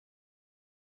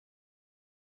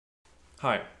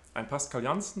Hi, I'm Pascal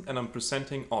Jansen and I'm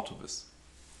presenting AutoVis.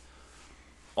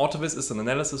 AutoVis is an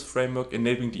analysis framework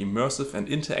enabling the immersive and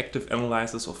interactive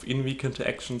analysis of in-vehicle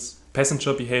interactions,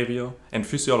 passenger behavior and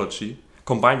physiology,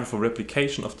 combined with a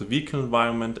replication of the vehicle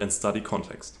environment and study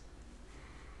context.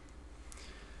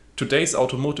 Today's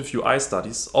automotive UI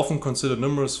studies often consider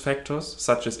numerous factors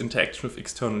such as interaction with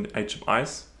external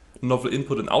HMIs, novel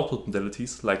input and output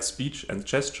modalities like speech and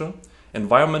gesture,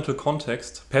 environmental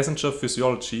context, passenger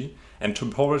physiology, and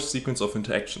temporal sequence of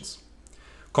interactions.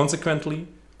 Consequently,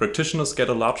 practitioners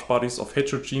gather large bodies of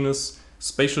heterogeneous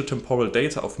spatial temporal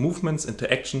data of movements,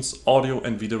 interactions, audio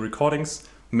and video recordings,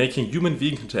 making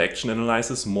human-vehicle interaction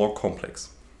analysis more complex.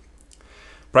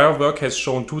 Prior work has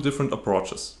shown two different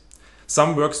approaches.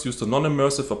 Some works use the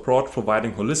non-immersive approach,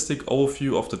 providing holistic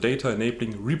overview of the data,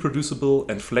 enabling reproducible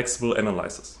and flexible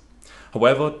analysis.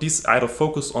 However, these either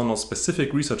focus on a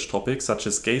specific research topic such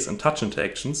as gaze and touch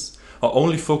interactions, or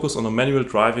only focus on the manual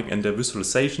driving and their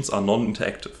visualizations are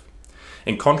non-interactive.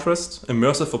 In contrast,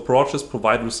 immersive approaches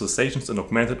provide visualizations in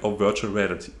augmented or virtual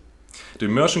reality. The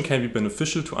immersion can be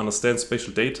beneficial to understand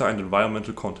spatial data and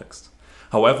environmental context.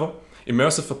 However,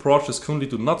 immersive approaches currently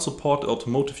do not support the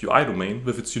automotive UI domain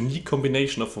with its unique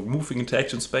combination of a moving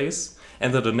interaction space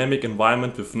and a dynamic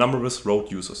environment with numerous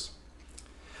road users.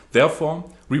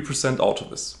 Therefore, we present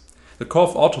AutoVis. The core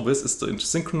of AutoVis is the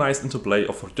synchronized interplay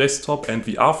of a desktop and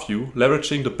VR view,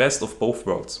 leveraging the best of both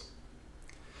worlds.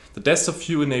 The desktop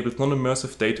view enables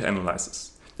non-immersive data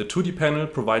analysis. The 2D panel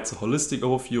provides a holistic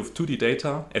overview of 2D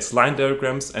data as line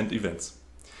diagrams and events.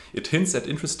 It hints at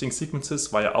interesting sequences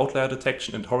via outlier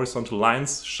detection and horizontal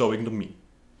lines showing the mean.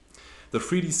 The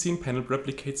 3D scene panel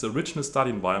replicates the original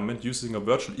study environment using a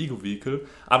virtual ego vehicle,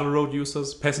 other road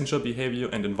users, passenger behavior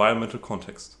and environmental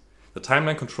context. The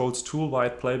timeline controls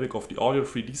tool-wide playback of the audio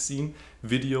 3D scene,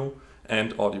 video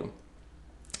and audio.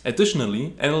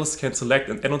 Additionally, analysts can select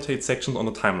and annotate sections on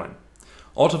the timeline.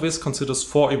 AutoVis considers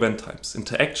 4 event types: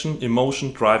 interaction,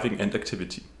 emotion, driving and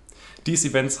activity. These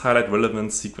events highlight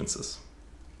relevant sequences.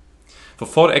 For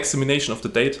further examination of the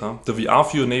data, the VR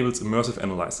view enables immersive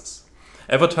analysis.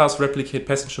 Avatars replicate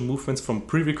passenger movements from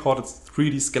pre-recorded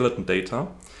 3D skeleton data,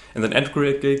 and an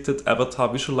aggregated avatar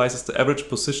visualizes the average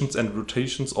positions and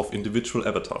rotations of individual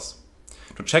avatars.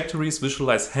 Trajectories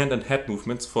visualize hand and head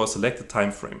movements for a selected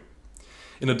time frame.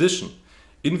 In addition,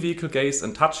 in-vehicle gaze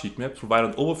and touch heatmaps provide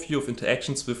an overview of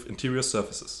interactions with interior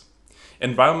surfaces.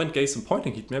 Environment gaze and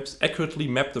pointing heatmaps accurately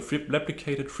map the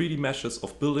replicated 3D meshes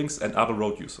of buildings and other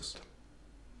road users.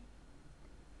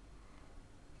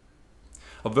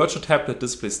 A virtual tablet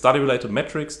displays study-related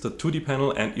metrics, the 2D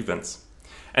panel and events.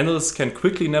 Analysts can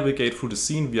quickly navigate through the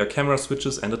scene via camera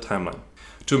switches and a timeline.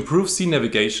 To improve scene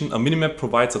navigation, a minimap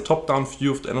provides a top-down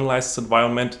view of the analyzed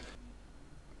environment,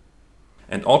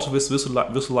 and AutoVis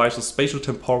visualizes spatial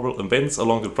temporal events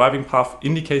along the driving path,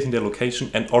 indicating their location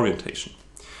and orientation.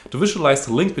 To visualize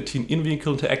the link between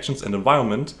in-vehicle interactions and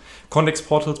environment, context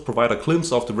portals provide a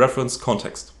glimpse of the reference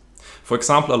context. For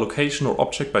example, a location or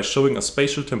object by showing a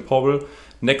spatial temporal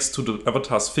next to the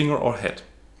avatar's finger or head.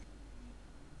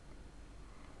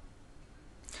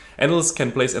 Analysts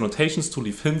can place annotations to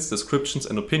leave hints, descriptions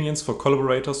and opinions for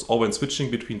collaborators or when switching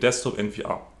between desktop and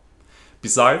VR.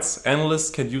 Besides,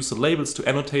 analysts can use the labels to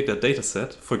annotate their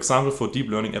dataset, for example for deep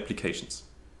learning applications.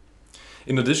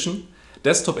 In addition,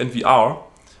 desktop and VR,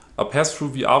 a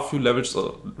pass-through VR view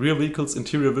leverages rear vehicles,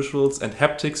 interior visuals and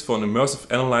haptics for an immersive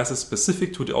analysis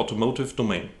specific to the automotive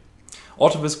domain.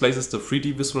 AutoVis places the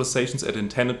 3D visualizations at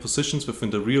intended positions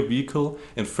within the rear vehicle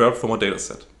inferred from a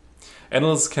dataset.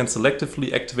 Analysts can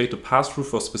selectively activate the pass-through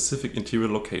for specific interior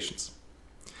locations.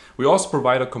 We also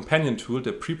provide a companion tool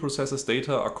that pre-processes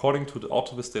data according to the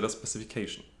AutoVis data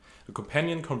specification. The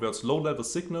companion converts low-level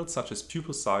signals such as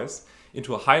pupil size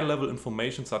into a high-level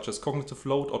information such as cognitive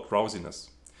load or drowsiness.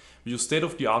 We use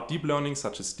state-of-the-art deep learning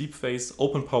such as DeepFace,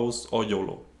 OpenPose or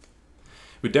YOLO.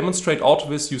 We demonstrate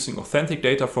AutoVis using authentic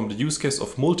data from the use case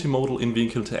of multimodal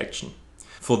in-vehicle interaction.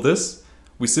 For this,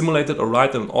 we simulated a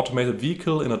ride in an automated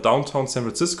vehicle in a downtown San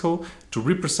Francisco to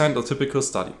represent a typical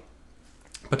study.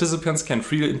 Participants can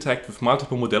freely interact with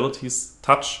multiple modalities: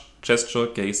 touch, gesture,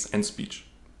 gaze and speech.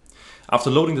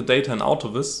 After loading the data in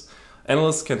AutoVis,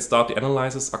 analysts can start the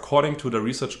analysis according to their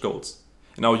research goals.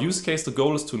 In our use case, the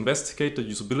goal is to investigate the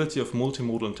usability of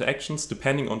multimodal interactions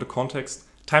depending on the context,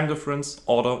 time difference,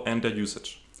 order and their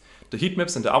usage. The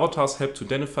heatmaps and the avatars help to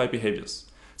identify behaviors.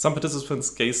 Some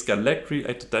participants gazed directly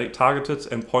at the targeted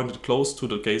and pointed close to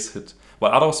the gaze hit,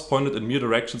 while others pointed in mere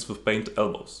directions with bent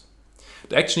elbows.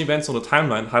 The action events on the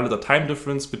timeline highlight a time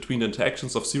difference between the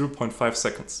interactions of 0.5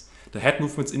 seconds. The head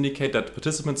movements indicate that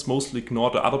participants mostly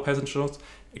ignore the other passengers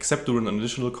except during an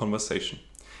initial conversation.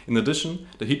 In addition,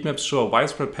 the heat maps show a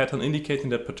widespread pattern indicating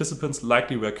that participants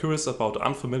likely were curious about an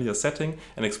unfamiliar setting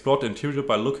and explored the interior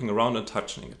by looking around and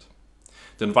touching it.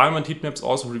 The environment heat maps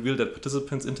also reveal that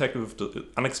participants interacted with the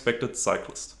unexpected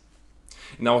cyclist.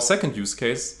 In our second use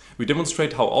case, we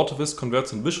demonstrate how AutoVis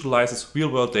converts and visualizes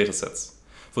real-world datasets.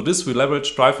 For this, we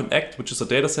leverage Drive and Act, which is a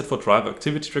dataset for driver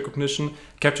activity recognition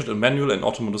captured in manual and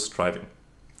autonomous driving.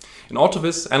 In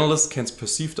AutoVis, analysts can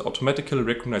perceive the automatically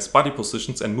recognized body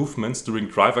positions and movements during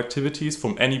drive activities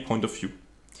from any point of view.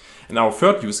 In our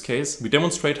third use case, we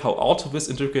demonstrate how AutoVis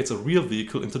integrates a real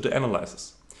vehicle into the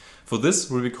analysis. For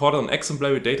this, we recorded an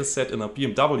exemplary dataset in a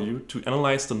BMW to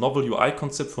analyze the novel UI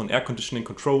concept for an air conditioning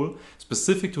control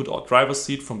specific to the driver's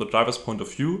seat from the driver's point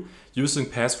of view using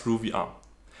pass-through VR.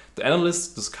 The analysts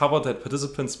discovered that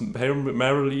participants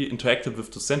primarily interacted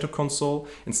with the center console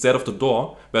instead of the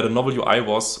door where the novel UI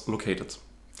was located.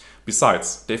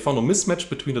 Besides, they found a mismatch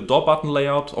between the door button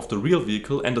layout of the real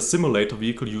vehicle and the simulator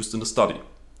vehicle used in the study.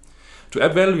 To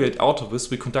evaluate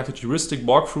AutoVis, we conducted heuristic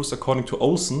walkthroughs according to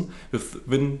Olsen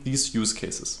within these use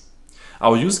cases.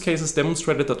 Our use cases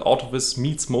demonstrated that AutoVis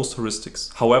meets most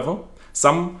heuristics. However,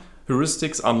 some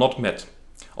heuristics are not met.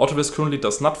 AutoVis currently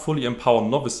does not fully empower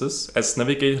novices, as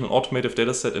navigating an automotive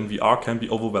dataset in VR can be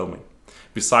overwhelming.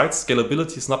 Besides,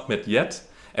 scalability is not met yet,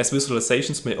 as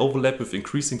visualizations may overlap with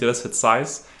increasing dataset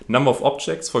size, number of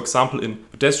objects, for example in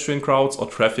pedestrian crowds or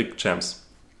traffic jams.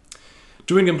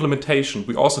 During implementation,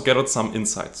 we also gathered some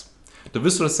insights. The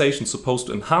visualizations supposed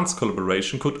to enhance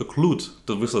collaboration could occlude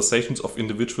the visualizations of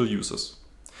individual users.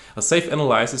 A safe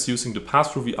analysis using the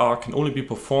pass-through VR can only be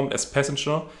performed as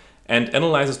passenger, and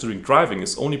analysis during driving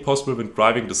is only possible when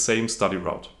driving the same study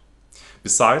route.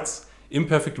 Besides,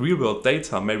 imperfect real-world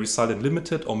data may result in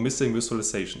limited or missing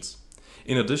visualizations.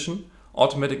 In addition,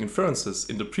 automatic inferences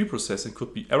in the pre-processing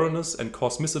could be erroneous and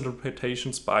cause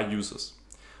misinterpretations by users.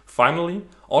 Finally,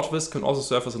 AutoVis can also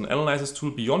serve as an analysis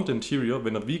tool beyond the interior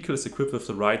when a vehicle is equipped with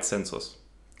the right sensors.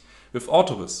 With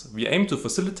AutoVis, we aim to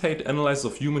facilitate analysis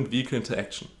of human-vehicle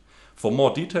interaction. For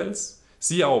more details,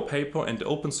 see our paper and the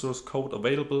open source code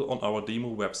available on our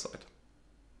demo website.